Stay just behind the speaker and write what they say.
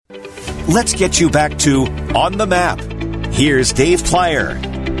let's get you back to On the Map. Here's Dave Plyer.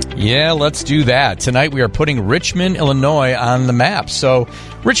 Yeah, let's do that. Tonight we are putting Richmond, Illinois on the map. So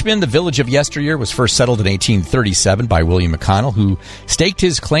Richmond, the village of yesteryear, was first settled in 1837 by William McConnell, who staked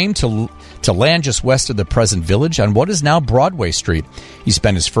his claim to land just west of the present village on what is now Broadway Street. He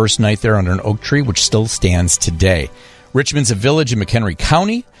spent his first night there under an oak tree, which still stands today. Richmond's a village in McHenry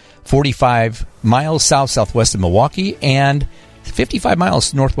County, 45 miles southwest of Milwaukee, and 55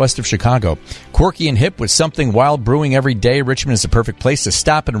 miles northwest of Chicago. Quirky and hip with something wild brewing every day, Richmond is the perfect place to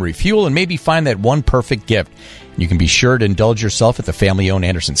stop and refuel and maybe find that one perfect gift. You can be sure to indulge yourself at the family-owned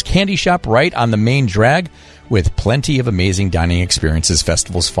Anderson's Candy Shop right on the main drag with plenty of amazing dining experiences,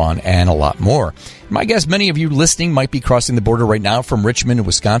 festivals, fun, and a lot more. My guess many of you listening might be crossing the border right now from Richmond,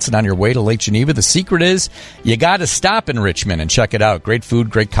 Wisconsin on your way to Lake Geneva. The secret is you got to stop in Richmond and check it out. Great food,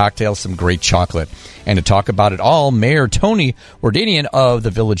 great cocktails, some great chocolate. And to talk about it all, Mayor Tony Wardanian of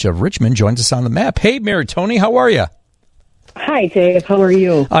the Village of Richmond joins us on the map. Hey, Mayor Tony, how are you? Hi, Dave. How are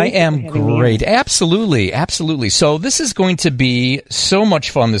you? I am great. Absolutely. Absolutely. So this is going to be so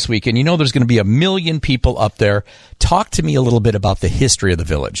much fun this weekend. You know there's going to be 1 million people up there. Talk to me a little bit about the history of the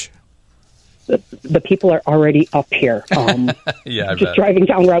village. The people are already up here. Yeah, just driving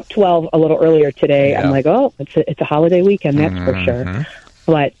down Route 12 a little earlier today, yeah. I'm like, oh, it's a holiday weekend, that's for sure.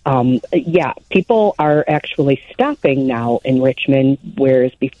 But, yeah, people are actually stopping now in Richmond,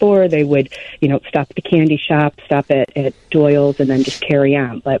 whereas before they would, stop at the candy shop, stop at Doyle's, and then just carry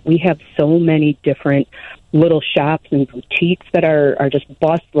on. But we have so many different little shops and boutiques that are just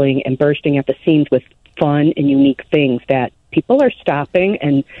bustling and bursting at the seams with fun and unique things that people are stopping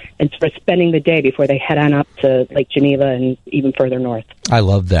and sort of spending the day before they head on up to Lake Geneva and even further north. I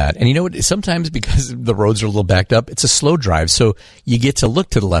love that. And you know what? Sometimes because the roads are a little backed up, it's a slow drive. So you get to look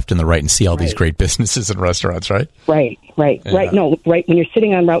to the left and the right and see all these great businesses and restaurants, right? Right. Yeah. No, right. When you're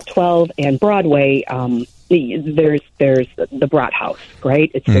sitting on Route 12 and Broadway, there's the Brat House,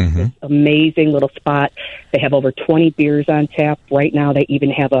 right? It's this amazing little spot. They have over 20 beers on tap. Right now they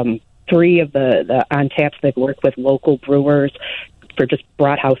even have 3 of the on taps. They've worked with local brewers for just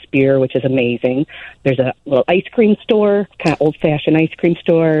Brat House beer, which is amazing. There's a little ice cream store, kind of old-fashioned ice cream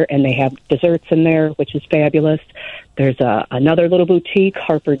store, and they have desserts in there, which is fabulous. There's another little boutique,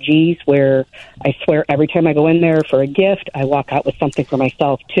 Harper G's, where I swear every time I go in there for a gift, I walk out with something for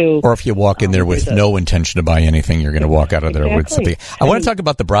myself, too. Or if you walk in there with no intention to buy anything, you're going to walk out of there with something. I want to talk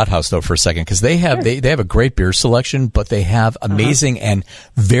about the Brat House, though, for a second, because they have they have a great beer selection, but they have amazing and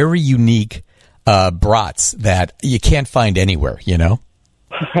very unique brats that you can't find anywhere,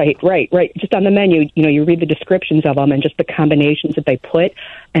 Right. Just on the menu, you read the descriptions of them and just the combinations that they put.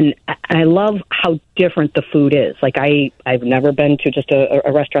 And I love how different the food is. Like I've never been to just a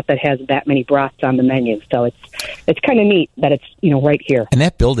restaurant that has that many brats on the menu. So it's kind of neat that it's, right here. And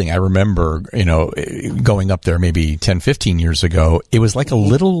that building, I remember, going up there maybe 10, 15 years ago, it was like a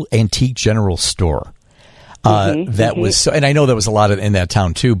little antique general store. That was so, and I know there was a lot in that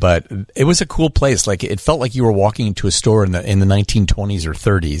town too, but it was a cool place. Like it felt like you were walking into a store in the 1920s or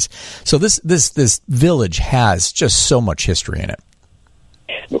 30s. So this village has just so much history in it.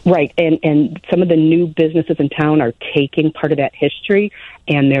 Right, and some of the new businesses in town are taking part of that history,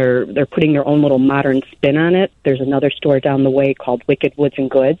 and they're putting their own little modern spin on it. There's another store down the way called Wicked Woods and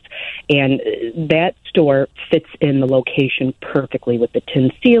Goods, and that store fits in the location perfectly with the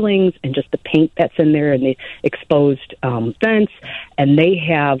tin ceilings and just the paint that's in there and the exposed vents. And they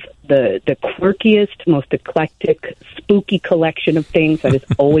have the quirkiest, most eclectic, spooky collection of things that is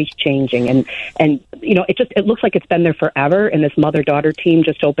always changing. And it looks like it's been there forever. And this mother-daughter team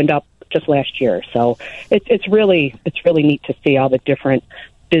just opened up just last year. So it's really neat to see all the different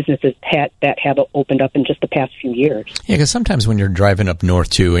businesses that have opened up in just the past few years. Yeah, because sometimes when you're driving up north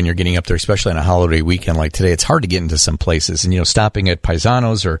too, and you're getting up there, especially on a holiday weekend like today, it's hard to get into some places. And stopping at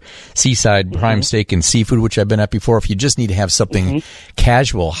Paisanos or Seaside Prime Steak and Seafood, which I've been at before, if you just need to have something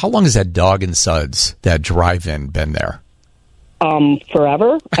casual, how long has that Dog and Suds, that drive-in, been there?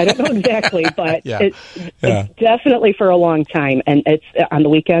 Forever. I don't know exactly, but it's definitely for a long time. And it's on the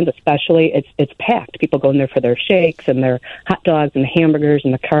weekends, especially, it's packed. People go in there for their shakes and their hot dogs and the hamburgers,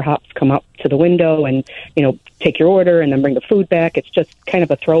 and the car hops come up to the window and, take your order and then bring the food back. It's just kind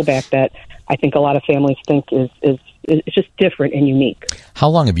of a throwback that I think a lot of families think is just different and unique. How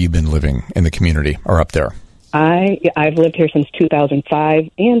long have you been living in the community or up there? I've lived here since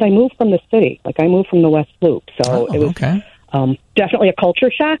 2005, and I moved from the city. Like I moved from the West Loop, so it was okay. Definitely a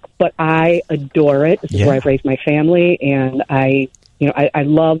culture shock, but I adore it. This is where I've raised my family, and I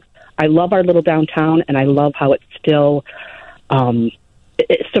love our little downtown, and I love how it's still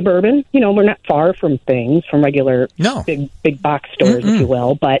it's suburban. We're not far from regular big box stores, if you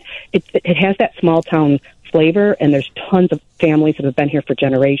will, but it has that small town flavor, and there's tons of families that have been here for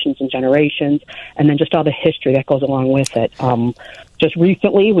generations and generations, and then just all the history that goes along with it. Just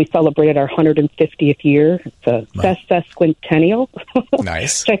recently, we celebrated our 150th year. It's a sesquicentennial.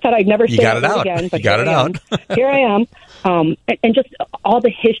 Nice. Which I thought I'd never say it again, but you got it out. Here I am. And just all the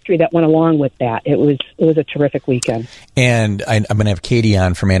history that went along with that. It was a terrific weekend. And I'm going to have Katie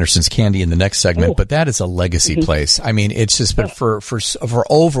on from Anderson's Candy in the next segment, but that is a legacy place. I mean, it's just been for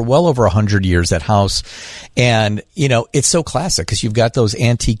well over 100 years, that house. And, it's so classic because you've got those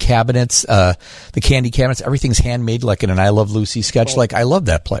antique cabinets, the candy cabinets, everything's handmade like in an I Love Lucy sketch. Like, I love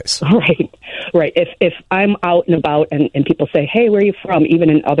that place. Right. If I'm out and about and people say, hey, where are you from? Even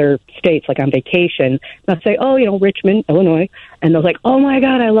in other states, like on vacation, I'll say, Richmond, Illinois. And they're like, oh, my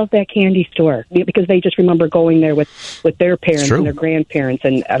God, I love that candy store. Because they just remember going there with their parents and their grandparents.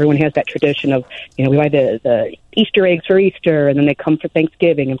 And everyone has that tradition of, we buy the Easter eggs for Easter, and then they come for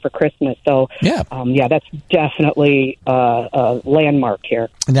Thanksgiving and for Christmas. So, that's definitely a landmark here.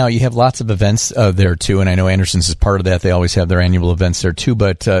 Now, you have lots of events there, too, and I know Anderson's is part of that. They always have their annual events there, too.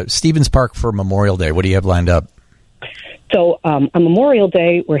 But Stevens Park for Memorial Day, what do you have lined up? So on Memorial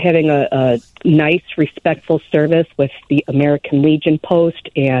Day, we're having a nice, respectful service with the American Legion Post,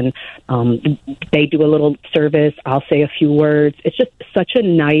 and they do a little service. I'll say a few words. It's just such a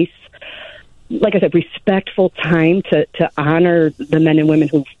nice, like I said, respectful time to honor the men and women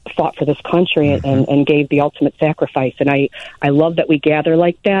who fought for this country and gave the ultimate sacrifice. And I love that we gather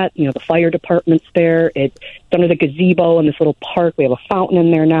like that. The fire department's there. It's under the gazebo in this little park. We have a fountain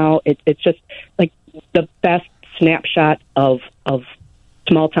in there now. It's just like the best snapshot of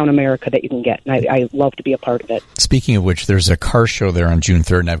small town America that you can get. And I love to be a part of it. Speaking of which, there's a car show there on June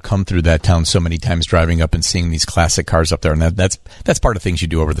 3rd, and I've come through that town so many times driving up and seeing these classic cars up there, and that's part of things you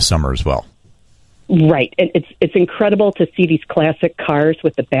do over the summer as well. Right. And it's incredible to see these classic cars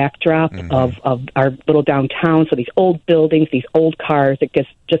with the backdrop of our little downtown. So these old buildings, these old cars, it gives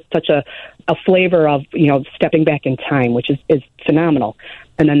just such a flavor of, stepping back in time, which is phenomenal.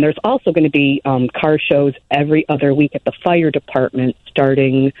 And then there's also going to be car shows every other week at the fire department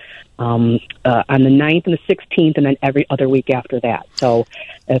starting on the 9th and the 16th, and then every other week after that. So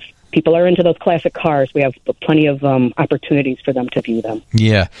if people are into those classic cars, we have plenty of opportunities for them to view them.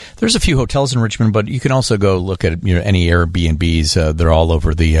 Yeah. There's a few hotels in Richmond, but you can also go look at any Airbnbs. They're all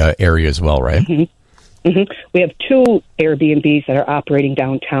over the area as well, right? We have 2 Airbnbs that are operating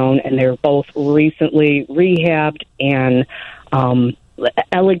downtown, and they're both recently rehabbed and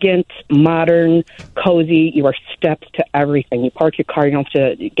elegant, modern, cozy. You are steps to everything. You park your car, you don't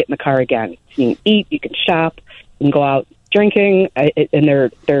have to get in the car again. You can eat, you can shop, you can go out drinking, and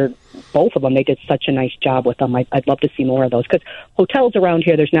they're both of them. They did such a nice job with them. I'd love to see more of those, because hotels around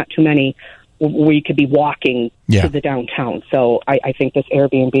here, there's not too many where you could be walking to the downtown. So I think this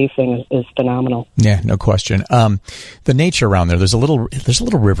Airbnb thing is phenomenal. Yeah, no question. The nature around there, there's a little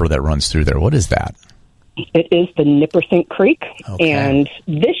river that runs through there. What is that? It is the Nippersink Creek, and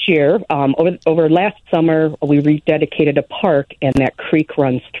this year, over last summer, we rededicated a park, and that creek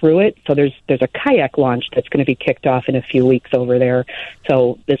runs through it. So there's a kayak launch that's going to be kicked off in a few weeks over there.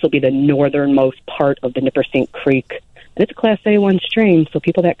 So this will be the northernmost part of the Nippersink Creek, and it's a Class A1 stream. So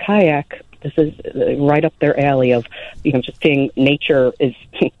people that kayak, this is right up their alley of just seeing nature is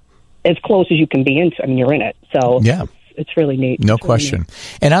as close as you can be into. I mean, you're in it, so yeah. It's really neat. No question.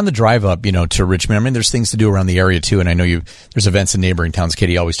 And on the drive up, to Richmond, I mean, there's things to do around the area too. And I know there's events in neighboring towns.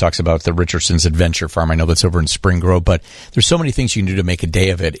 Katie always talks about the Richardson's Adventure Farm. I know that's over in Spring Grove, but there's so many things you can do to make a day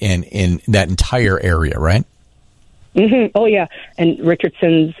of it in that entire area, right? Oh yeah. And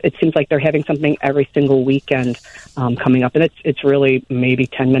Richardson's, it seems like they're having something every single weekend coming up, and it's really maybe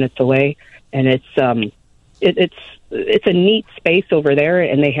 10 minutes away. And it's a neat space over there,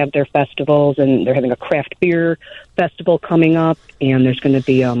 and they have their festivals, and they're having a craft beer festival coming up, and there's going to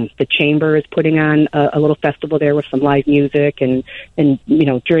be the Chamber is putting on a little festival there with some live music and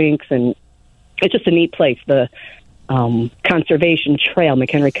drinks, and it's just a neat place. The Conservation Trail,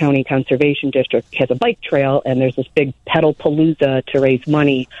 McHenry County Conservation District, has a bike trail, and there's this big pedal palooza to raise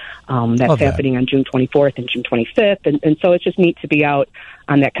money that's happening on June 24th and June 25th, and so it's just neat to be out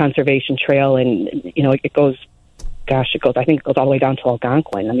on that conservation trail, and it goes. Gosh, I think it goes all the way down to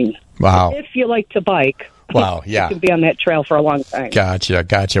Algonquin. I mean, wow. If you like to bike, wow, yeah, you can be on that trail for a long time. Gotcha.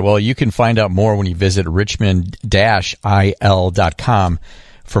 Well, you can find out more when you visit richmond-il.com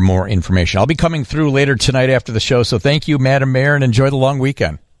for more information. I'll be coming through later tonight after the show, so thank you, Madam Mayor, and enjoy the long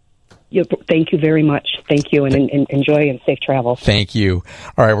weekend. Thank you very much. Thank you, and enjoy and safe travels. Thank you.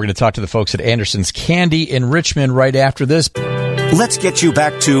 All right, we're going to talk to the folks at Anderson's Candy in Richmond right after this. Let's get you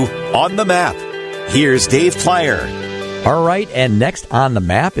back to On the Map. Here's Dave Plyer. All right, and next on the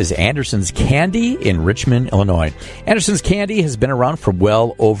map is Anderson's Candy in Richmond, Illinois. Anderson's Candy has been around for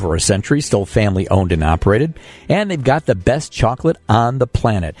well over a century, still family owned and operated, and they've got the best chocolate on the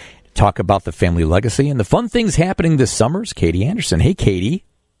planet. Talk about the family legacy and the fun things happening this summer is Katie Anderson. Hey, Katie.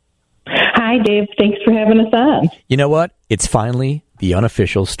 Hi, Dave. Thanks for having us on. You know what? It's finally the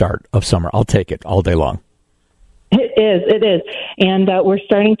unofficial start of summer. I'll take it all day long. It is. And we're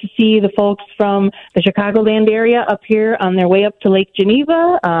starting to see the folks from the Chicagoland area up here on their way up to Lake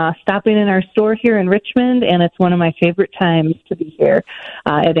Geneva, stopping in our store here in Richmond, and it's one of my favorite times to be here,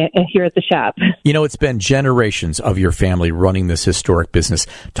 here at the shop. You know, it's been generations of your family running this historic business.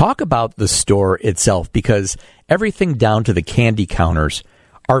 Talk about the store itself, because everything down to the candy counters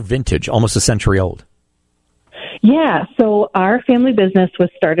are vintage, almost a century old. Yeah, so our family business was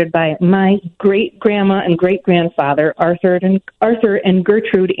started by my great-grandma and great-grandfather, Arthur and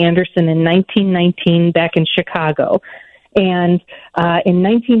Gertrude Anderson, in 1919 back in Chicago. And in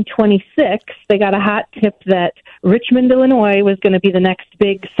 1926, they got a hot tip that Richmond, Illinois was going to be the next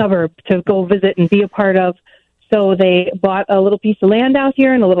big suburb to go visit and be a part of. So they bought a little piece of land out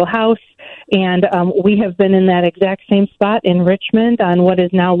here and a little house, and we have been in that exact same spot in Richmond on what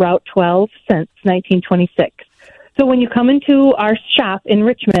is now Route 12 since 1926. So when you come into our shop in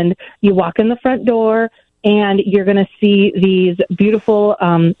Richmond, you walk in the front door, and you're going to see these beautiful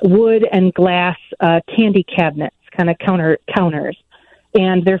wood and glass candy cabinets, kind of counters.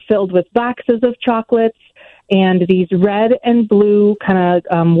 And they're filled with boxes of chocolates and these red and blue kind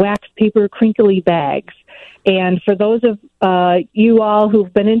of wax paper crinkly bags. And for those of you all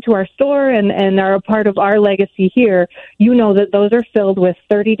who've been into our store and are a part of our legacy here, you know that those are filled with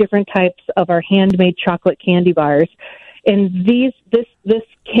 30 different types of our handmade chocolate candy bars. And this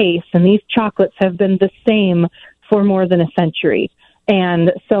case and these chocolates have been the same for more than a century.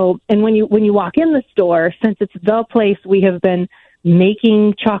 And when you walk in the store, since it's the place we have been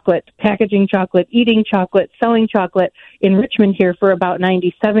making chocolate, packaging chocolate, eating chocolate, selling chocolate in Richmond here for about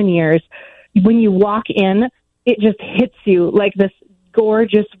 97 years, when you walk in, it just hits you like this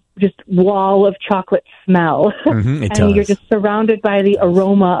gorgeous just wall of chocolate smell. Mm-hmm, and does. You're just surrounded by the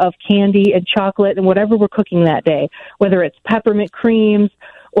aroma of candy and chocolate and whatever we're cooking that day, whether it's peppermint creams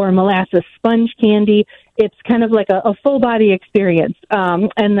or molasses sponge candy. It's kind of like a full body experience.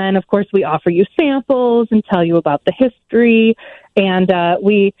 And then, of course, we offer you samples and tell you about the history. And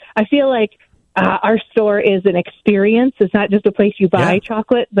I feel like our store is an experience. It's not just a place you buy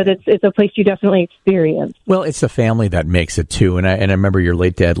chocolate, but it's a place you definitely experience. Well, it's the family that makes it, too. And I remember your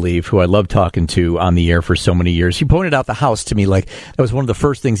late dad, Leave, who I loved talking to on the air for so many years. He pointed out the house to me like that was one of the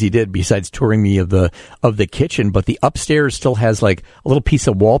first things he did besides touring me of the kitchen. But the upstairs still has like a little piece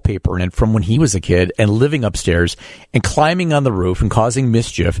of wallpaper in it from when he was a kid, and living upstairs and climbing on the roof and causing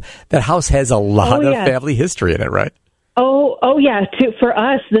mischief. That house has a lot of family history in it, right? Oh yeah. For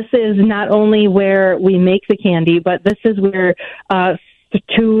us, this is not only where we make the candy, but this is where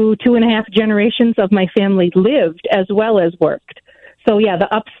two and a half generations of my family lived as well as worked. So yeah,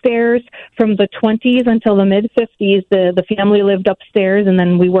 the upstairs from the 20s until the mid 50s, the family lived upstairs, and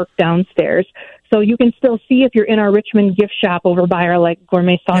then we worked downstairs. So you can still see if you're in our Richmond gift shop over by our like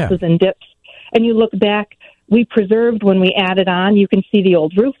gourmet sauces and dips, and you look back. We preserved when we added on. You can see the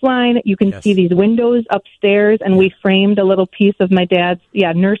old roof line. You can see these windows upstairs, and we framed a little piece of my dad's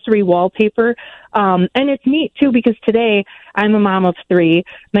nursery wallpaper. And it's neat, too, because today I'm a mom of 3.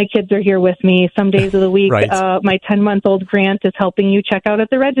 My kids are here with me some days of the week. Right. My 10-month-old Grant is helping you check out at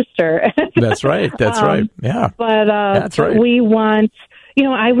the register. That's right. Yeah. But that's right. We want,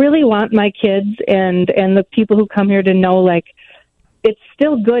 I really want my kids and the people who come here to know, like, it's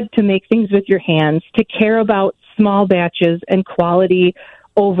still good to make things with your hands, to care about small batches and quality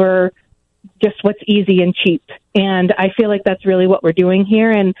over just what's easy and cheap. And I feel like that's really what we're doing here.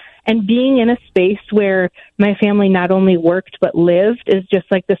 And being in a space where my family not only worked but lived is just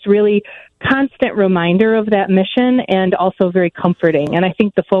like this really constant reminder of that mission, and also very comforting. And I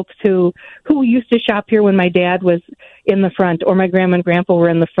think the folks who used to shop here when my dad was in the front or my grandma and grandpa were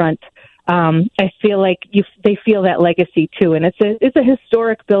in the front, I feel like they feel that legacy too, and it's a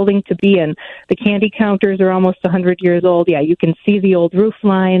historic building to be in. The candy counters are almost 100 years old. Yeah, you can see the old roof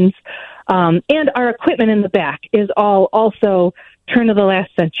lines, and our equipment in the back is all also turn of the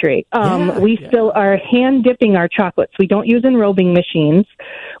last century. We still are hand dipping our chocolates. We don't use enrobing machines.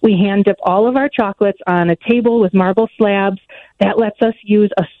 We hand dip all of our chocolates on a table with marble slabs. That lets us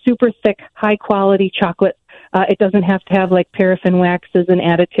use a super thick, high quality chocolate. It doesn't have to have like paraffin waxes and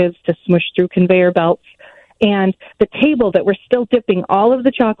additives to smush through conveyor belts. And the table that we're still dipping all of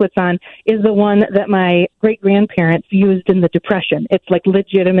the chocolates on is the one that my great-grandparents used in the Depression. It's like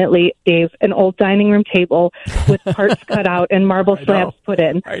legitimately, Dave, an old dining room table with parts cut out and marble slabs put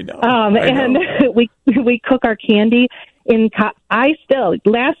in. I know. And we cook our candy in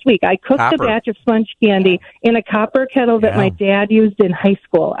last week I cooked a batch of sponge candy in a copper kettle that my dad used in high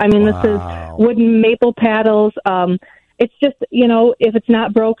school. I mean, This is wooden maple paddles. It's just, if it's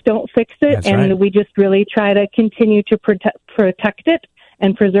not broke, don't fix it. That's and right. we just really try to continue to protect it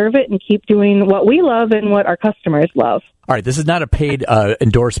and preserve it and keep doing what we love and what our customers love. All right, this is not a paid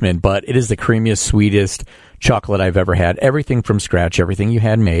endorsement, but it is the creamiest, sweetest chocolate I've ever had. Everything from scratch, everything you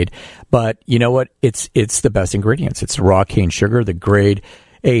had made. But you know what? It's the best ingredients. It's raw cane sugar, the grade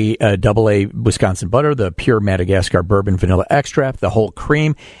A, double A Wisconsin butter, the pure Madagascar bourbon vanilla extract, the whole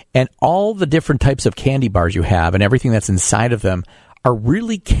cream, and all the different types of candy bars you have and everything that's inside of them are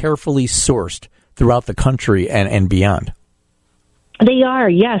really carefully sourced throughout the country and beyond. They are,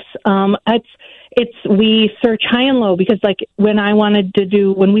 yes. We search high and low because, like, when we wanted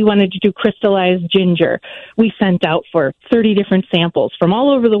to do crystallized ginger, we sent out for 30 different samples from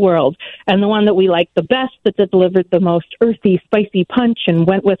all over the world, and the one that we liked the best, that delivered the most earthy, spicy punch, and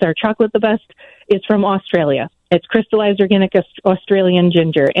went with our chocolate the best, is from Australia. It's crystallized organic Australian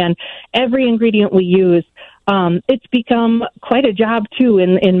ginger, and every ingredient we use. It's become quite a job too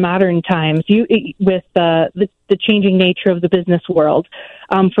in modern times. With the changing nature of the business world,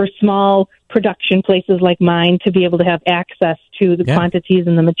 for small production places like mine to be able to have access to the quantities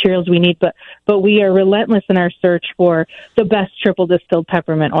and the materials we need. But we are relentless in our search for the best triple distilled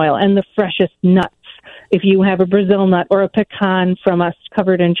peppermint oil and the freshest nuts. If you have a Brazil nut or a pecan from us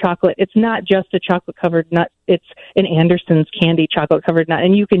covered in chocolate, it's not just a chocolate covered nut. It's an Anderson's candy chocolate covered nut,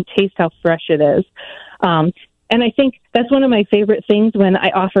 and you can taste how fresh it is. And I think that's one of my favorite things when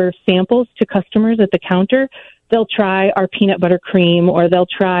I offer samples to customers at the counter. They'll try our peanut butter cream or they'll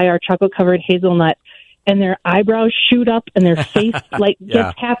try our chocolate covered hazelnut, and their eyebrows shoot up and their face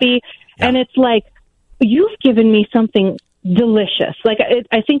gets happy. Yeah. And it's like, you've given me something delicious.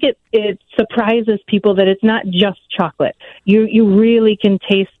 I think it surprises people that it's not just chocolate. You really can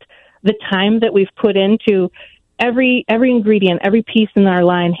taste the time that we've put into every ingredient. Every piece in our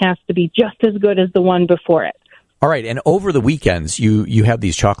line has to be just as good as the one before it. All right, and over the weekends, you have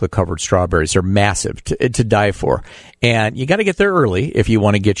these chocolate-covered strawberries. They're massive to die for. And you got to get there early if you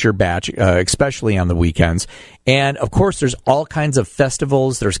want to get your batch, especially on the weekends. And, of course, there's all kinds of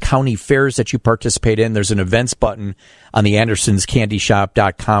festivals. There's county fairs that you participate in. There's an events button on the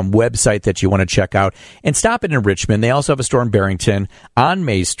AndersonsCandyShop.com website that you want to check out. And stop in Richmond. They also have a store in Barrington on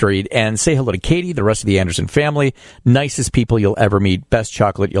May Street. And say hello to Katie, the rest of the Anderson family. Nicest people you'll ever meet. Best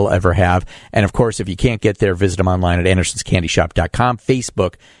chocolate you'll ever have. And, of course, if you can't get there, visit them online at AndersonsCandyShop.com,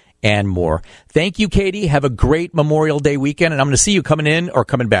 Facebook, and more. Thank you, Katie. Have a great Memorial Day weekend, and I'm going to see you coming in or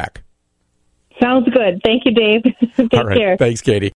coming back. Sounds good. Thank you, Dave. Take care. Thanks, Katie.